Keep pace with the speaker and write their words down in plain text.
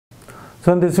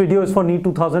So in this video is for NEET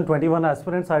 2021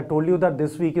 aspirants. I told you that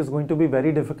this week is going to be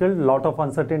very difficult. A lot of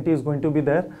uncertainty is going to be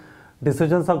there.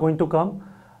 Decisions are going to come.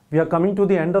 We are coming to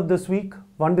the end of this week.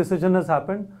 One decision has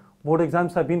happened. Board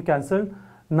exams have been cancelled.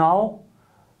 Now,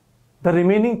 the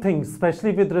remaining things,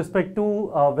 especially with respect to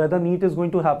whether NEET is going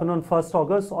to happen on 1st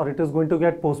August or it is going to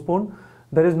get postponed,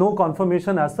 there is no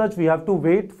confirmation as such. We have to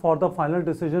wait for the final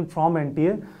decision from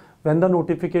NTA. When the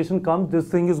notification comes, this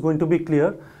thing is going to be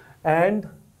clear. And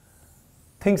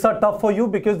things are tough for you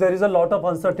because there is a lot of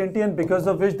uncertainty, and because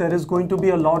of which there is going to be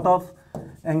a lot of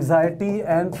anxiety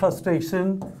and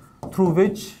frustration through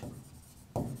which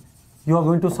you are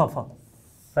going to suffer,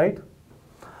 right?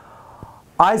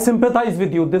 I sympathize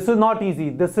with you. This is not easy.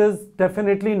 This is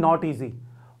definitely not easy.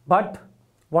 But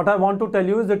what I want to tell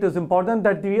you is it is important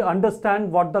that we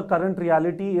understand what the current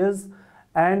reality is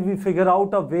and we figure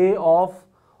out a way of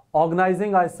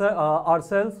organizing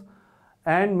ourselves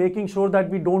and making sure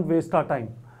that we don't waste our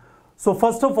time. So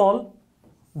first of all,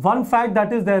 one fact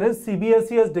that is there is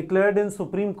CBSE has declared in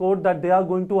Supreme Court that they are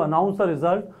going to announce a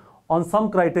result on some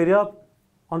criteria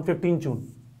on 15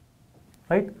 June,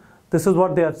 right? This is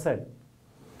what they have said.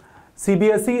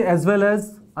 CBSE as well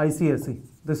as ICSE.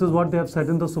 This is what they have said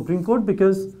in the Supreme Court,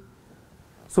 because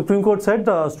Supreme Court said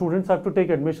students have to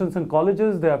take admissions in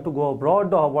colleges, they have to go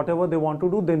abroad, or whatever they want to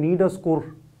do, they need a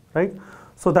score, right?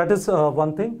 So that is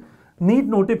one thing. NEET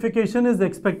notification is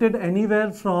expected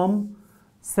anywhere from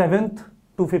 7th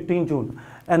to 15 June.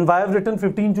 And why I've written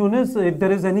 15 June is if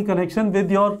there is any connection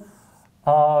with your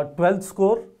 12th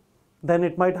score, then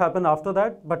it might happen after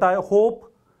that. But I also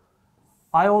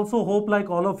hope, like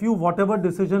all of you, whatever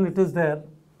decision it is there,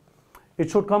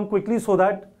 it should come quickly so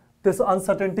that this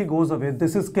uncertainty goes away.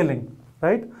 This is killing,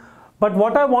 right? But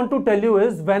what I want to tell you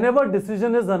is whenever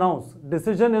decision is announced,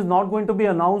 decision is not going to be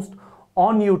announced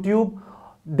on YouTube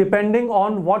depending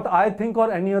on what I think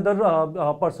or any other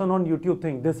person on YouTube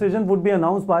think. Decision would be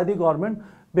announced by the government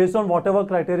based on whatever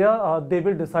criteria they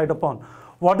will decide upon.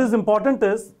 What is important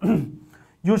is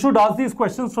you should ask these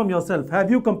questions from yourself. Have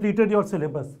you completed your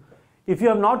syllabus? If you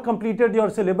have not completed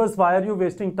your syllabus, why are you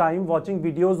wasting time watching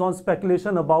videos on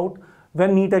speculation about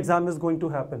when NEET exam is going to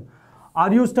happen?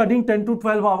 Are you studying 10 to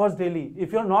 12 hours daily?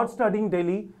 If you're not studying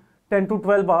daily 10 to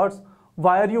 12 hours,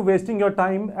 why are you wasting your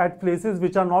time at places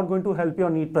which are not going to help your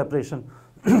NEET preparation?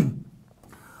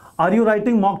 Are you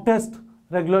writing mock test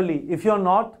regularly? If you're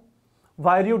not,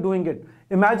 why are you doing it?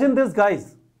 Imagine this,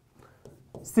 guys.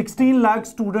 16 lakh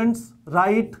students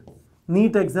write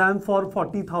NEET exam for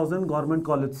 40,000 government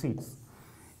college seats.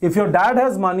 If your dad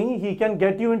has money, he can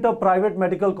get you into a private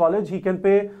medical college. He can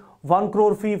pay 1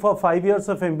 crore fee for 5 years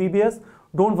of MBBS.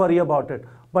 Don't worry about it.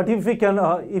 But if he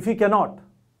cannot,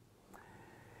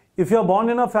 if you are born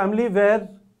in a family where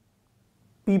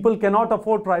people cannot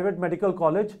afford private medical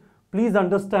college, please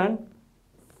understand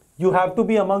you have to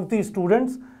be amongst these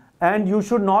students and you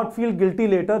should not feel guilty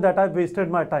later that I've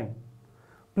wasted my time.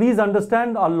 Please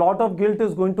understand a lot of guilt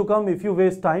is going to come if you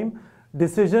waste time.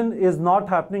 Decision is not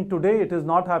happening today. It is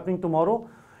not happening tomorrow.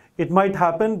 It might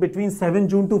happen between 7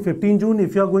 June to 15 June.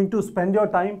 If you are going to spend your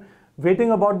time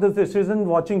waiting about this decision,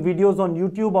 watching videos on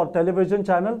YouTube or television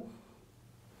channel,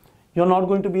 you're not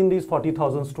going to be in these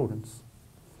 40,000 students.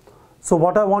 So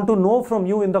what I want to know from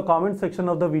you in the comment section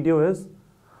of the video is,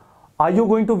 are you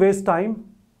going to waste time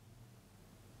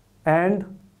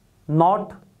and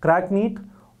not crack NEET,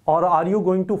 or are you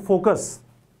going to focus,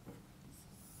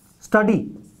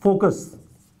 study, focus,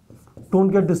 don't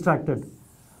get distracted?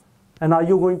 And are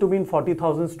you going to be in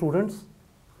 40,000 students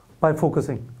by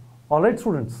focusing? All right,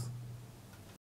 students.